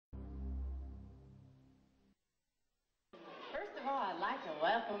like to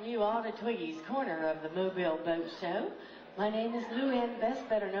welcome you all to Twiggy's Corner of the Mobile Boat Show. My name is Lou Ann, best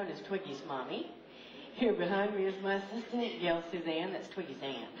better known as Twiggy's mommy. Here behind me is my assistant, Gail Suzanne. That's Twiggy's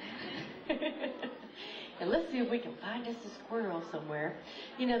aunt. And let's see if we can find us a squirrel somewhere.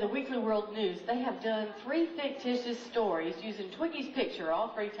 You know, the Weekly World News, they have done 3 fictitious stories using Twiggy's picture all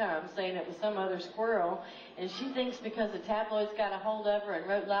 3 times, saying it was some other squirrel. And she thinks because the tabloids got a hold of her and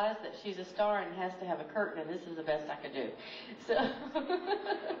wrote lies that she's a star and has to have a curtain, and this is the best I could do. So,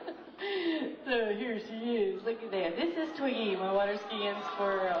 so here she is. Look at that. This is Twiggy, my water skiing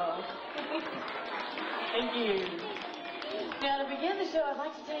squirrel. Thank you. Now, to begin the show, I'd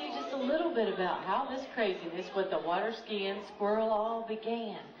like to tell you just a little bit about how this craziness with the water skiing squirrel all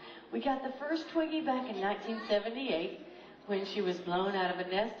began. We got the first Twiggy back in 1978 when she was blown out of a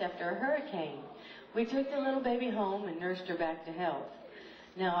nest after a hurricane. We took the little baby home and nursed her back to health.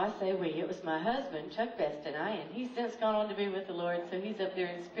 Now, I say we, it was my husband, Chuck Best, and I, and he's since gone on to be with the Lord, so he's up there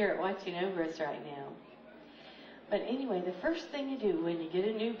in spirit watching over us right now. But anyway, the first thing you do when you get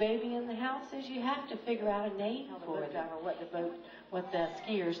a new baby in the house is you have to figure out a name for them, or what the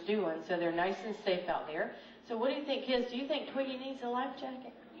skier's doing, so they're nice and safe out there. So what do you think, kids? Do you think Twiggy needs a life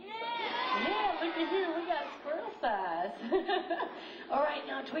jacket? Yeah! Yeah, look at here, we got squirrel size. All right,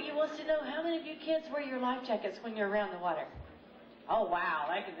 now Twiggy wants to know how many of you kids wear your life jackets when you're around the water? Oh wow,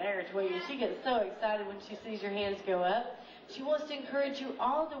 look at there, Twiggy. She gets so excited when she sees your hands go up. She wants to encourage you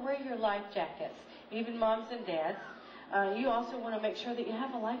all to wear your life jackets, even moms and dads. You also want to make sure that you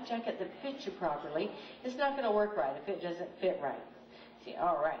have a life jacket that fits you properly. It's not going to work right if it doesn't fit right. See,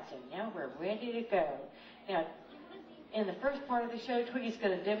 all right, so now we're ready to go. Now, in the first part of the show, Twiggy's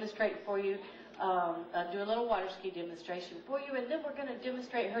going to demonstrate for you, do a little water ski demonstration for you, and then we're going to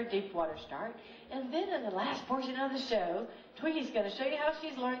demonstrate her deep water start. And then in the last portion of the show, Twiggy's going to show you how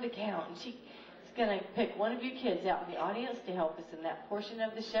she's learned to count. And she's going to pick one of you kids out in the audience to help us in that portion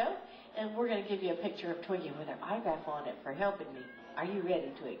of the show. And we're going to give you a picture of Twiggy with her autograph on it for helping me. Are you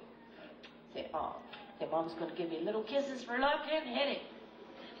ready, Twig? Say, oh. Say, Mom's going to give you little kisses for luck and hit it.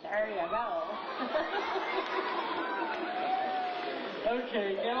 There you go.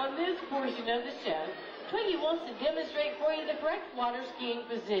 Okay, now on this portion of the show, Twiggy wants to demonstrate for you the correct water skiing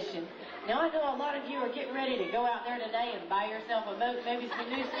position. Now, I know a lot of you are getting ready to go out there today and buy yourself a boat, maybe some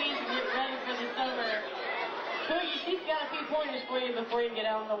new skis, and get ready for the summer. Twiggy, she's got a few pointers for you before you get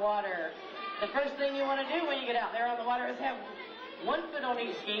out on the water. The first thing you want to do when you get out there on the water is have 1 foot on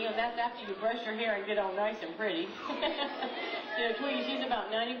each ski, and that's after you brush your hair and get all nice and pretty. You know, Twiggy, she's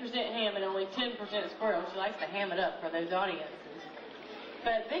about 90% ham and only 10% squirrel. She likes to ham it up for those audiences.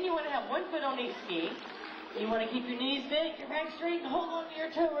 But then you want to have 1 foot on each ski. You want to keep your knees bent, your back straight, and hold on to your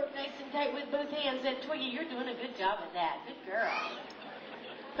toe rope nice and tight with both hands. And Twiggy, you're doing a good job at that. Good girl.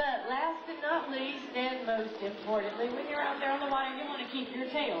 But last but not least, and most importantly, when you're out there on the water, you want to keep your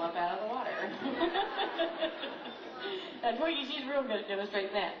tail up out of the water. Now, Twiggy, she's real good at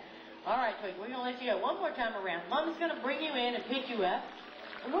demonstrating that. All right, Twiggy, we're going to let you go one more time around. Mama's going to bring you in and pick you up.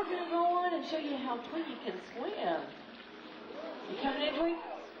 And we're going to go on and show you how Twiggy can swim. You coming in, Twiggy?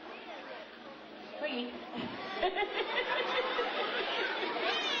 Twiggy. She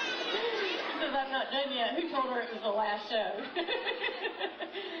says I'm not done yet. Who told her it was the last show?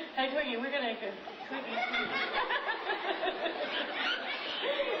 Hey, Twiggy, we're going to go. Twiggy.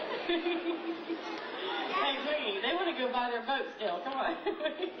 Hey, Twiggy, they want to go buy their boat still. Come on.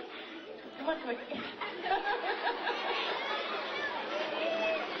 Come on, Twiggy.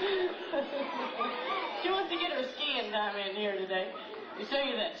 She wants to get her skiing time in here today. To show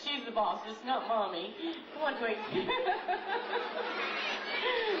you that she's the boss, it's not Mommy. Come on, Twiggy.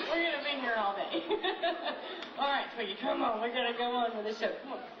 We're going to be here all day. All right, Twiggy, come on. We're going to go on with the show.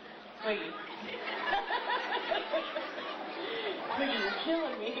 Come on, Twiggy. Twiggy, you're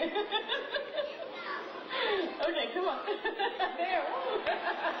killing me. Okay, come on. There.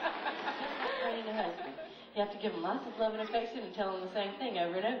 Training a husband. You have to give him lots of love and affection and tell him the same thing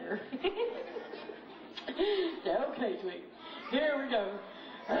over and over. Yeah, okay, Twiggy. Here we go.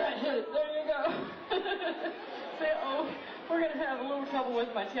 All right, hit it. There you go. Say, oh, we're going to have a little trouble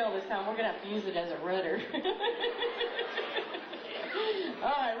with my tail this time. We're going to have to use it as a rudder.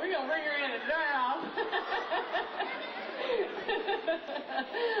 All right, we're going to bring her in and drown.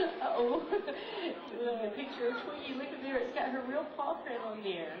 Uh-oh. A picture of Twiggy. Look at there. It's got her real paw print on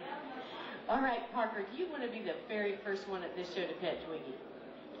there. All right, Parker, do you want to be the very first one at this show to pet Twiggy?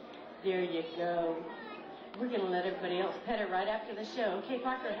 There you go. We're going to let everybody else pet her right after the show. Okay,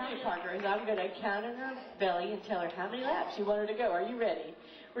 Parker, how many Parkers? I'm going to count in her belly and tell her how many laps you want her to go. Are you ready?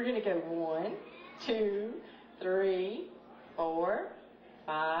 We're going to go 1, 2, 3, 4,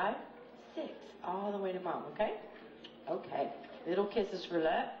 5, 6. All the way to Mom, okay? Okay. Little kisses for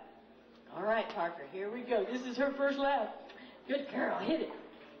that. All right, Parker, here we go. This is her first lap. Good girl, hit it.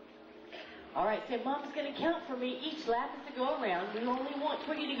 All right, so Mom's going to count for me. Each lap is to go around. We only want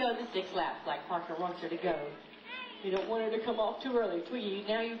Twiggy to go the 6 laps like Parker wants her to go. You don't want her to come off too early. Twiggy,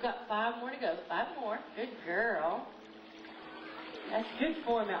 now you've got 5 more to go. 5 more. Good girl. That's good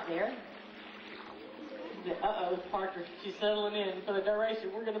form out there. Uh-oh, Parker, she's settling in for the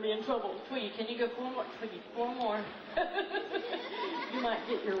duration. We're going to be in trouble. Twiggy, can you go 4 more? Twiggy, 4 more. You might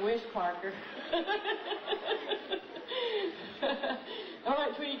get your wish, Parker. All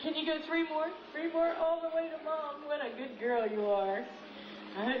right, Twiggy, can you go 3 more? 3 more all the way to Mom. What a good girl you are.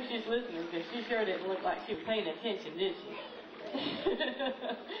 I hope she's listening, because she sure didn't look like she was paying attention, did she?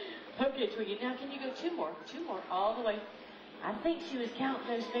 Okay, Twiggy, now can you go 2 more? 2 more all the way. I think she was counting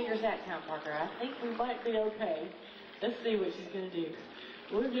those fingers that time, Parker. I think we might be okay. Let's see what she's going to do.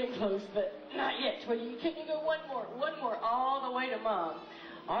 We're getting close, but not yet, Twiggy. Can you go 1 more? 1 more all the way to Mom.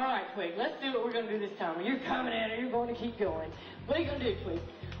 All right, Twig, let's do what we're going to do this time. Are you coming in or are you going to keep going? What are you going to do, Twig?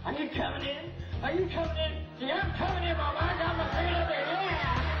 Are you coming in? Are you coming in? See, I'm coming in, Mom. I got my feet up there.